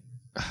 like,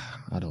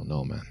 I don't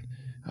know, man.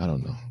 I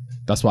don't know.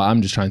 That's why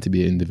I'm just trying to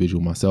be an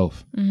individual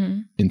myself.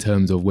 In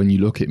terms of when you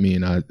look at me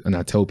and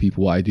I tell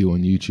people what I do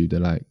on YouTube, they're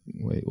like,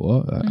 wait,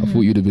 what? Like, I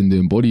thought you'd have been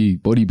doing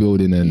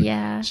bodybuilding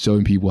and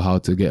showing people how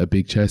to get a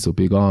big chest or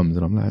big arms.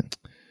 And I'm like,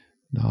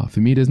 nah, for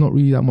me, there's not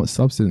really that much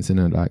substance in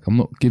it. Like, I'm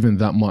not giving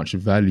that much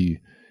value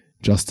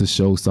just to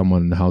show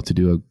someone how to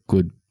do a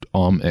good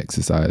arm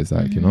exercise,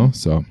 like, you know?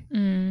 So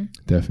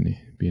definitely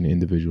being an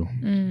individual.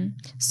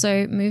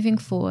 So moving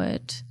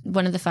forward,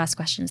 one of the first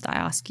questions that I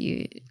asked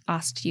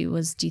you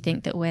was, do you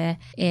think that we're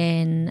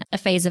in a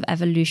phase of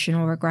evolution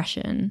or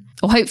regression?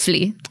 Or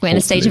hopefully we're in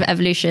a stage of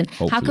evolution.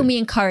 How can we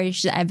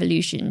encourage the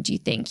evolution, do you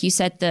think? You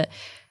said that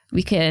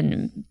we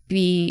can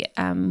be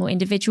more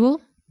individual.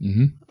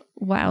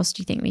 What else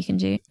do you think we can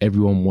do?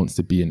 Everyone wants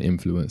to be an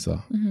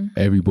influencer.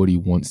 Everybody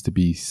wants to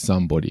be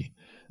somebody.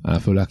 And I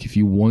feel like if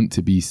you want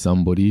to be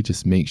somebody,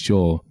 just make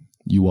sure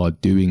you are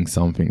doing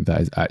something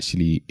that is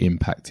actually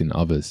impacting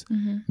others.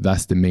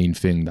 That's the main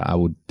thing that I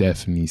would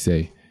definitely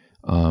say.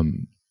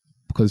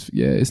 Because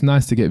it's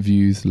nice to get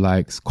views,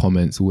 likes,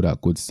 comments, all that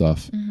good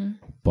stuff.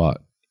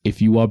 But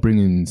if you are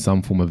bringing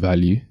some form of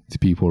value to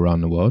people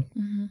around the world,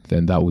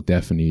 then that will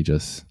definitely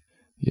just,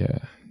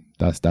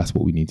 that's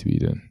what we need to be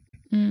doing.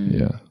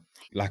 Yeah.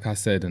 Like I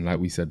said, and like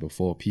we said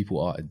before,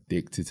 people are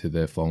addicted to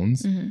their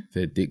phones.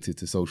 They're addicted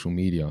to social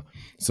media.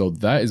 So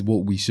that is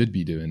what we should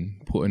be doing,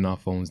 putting our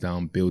phones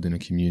down, building a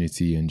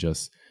community and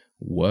just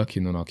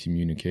working on our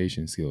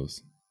communication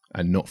skills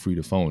and not through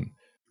the phone.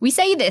 We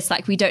say this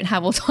like we don't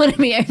have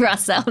autonomy over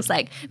ourselves.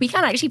 Like we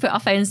can actually put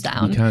our phones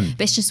down, We can.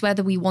 but it's just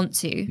whether we want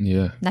to.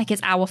 Yeah. Like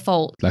it's our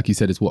fault. Like you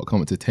said, it's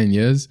come up to 10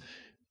 years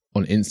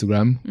on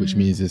Instagram, which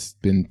means it's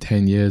been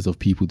 10 years of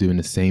people doing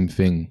the same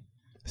thing.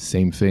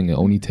 It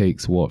only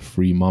takes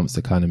 3 months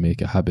to kind of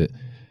make a habit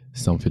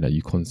something that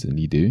you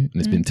constantly do, and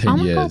it's been 10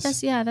 years.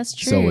 God, that's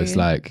true. So it's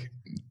like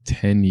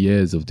 10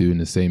 years of doing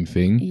the same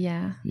thing.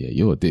 Yeah,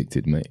 you're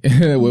addicted, mate.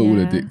 We're all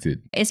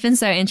addicted. It's been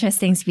so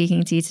interesting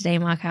speaking to you today,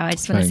 Marco. I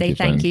just want to say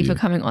thank you for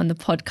coming on the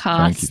podcast.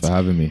 Thank you for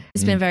having me.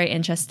 It's been very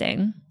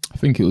interesting. I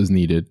think it was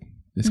needed.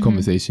 This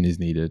conversation is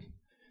needed.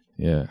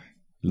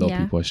 A lot of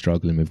people are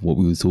struggling with what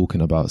we were talking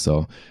about,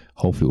 so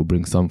hopefully it will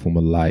bring some form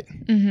of light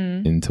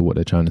into what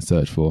they're trying to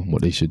search for,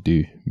 what they should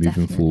do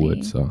moving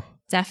forward. So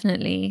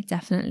Definitely.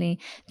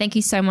 Thank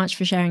you so much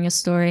for sharing your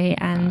story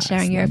and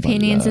sharing your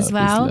opinions as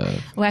well.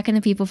 Where can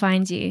the people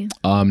find you?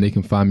 They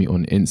can find me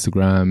on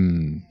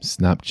Instagram,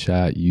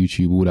 Snapchat,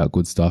 YouTube, all that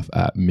good stuff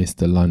at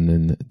Mr.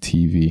 London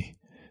TV.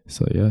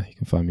 So you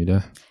can find me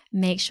there.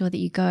 Make sure that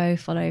you go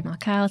follow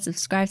Markel,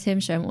 subscribe to him,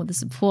 show him all the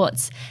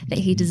support that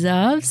he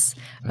deserves.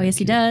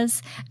 He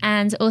does.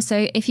 And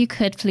also, if you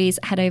could please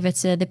head over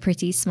to the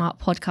Pretty Smart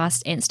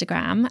Podcast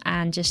Instagram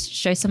and just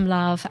show some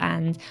love,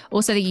 and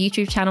also the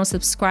YouTube channel,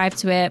 subscribe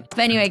to it. But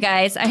anyway,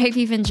 guys, I hope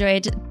you've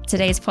enjoyed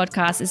today's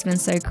podcast. It's been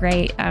so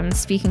great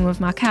speaking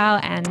with Markel,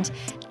 and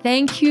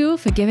thank you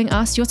for giving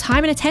us your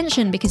time and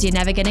attention, because you're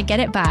never going to get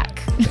it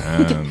back.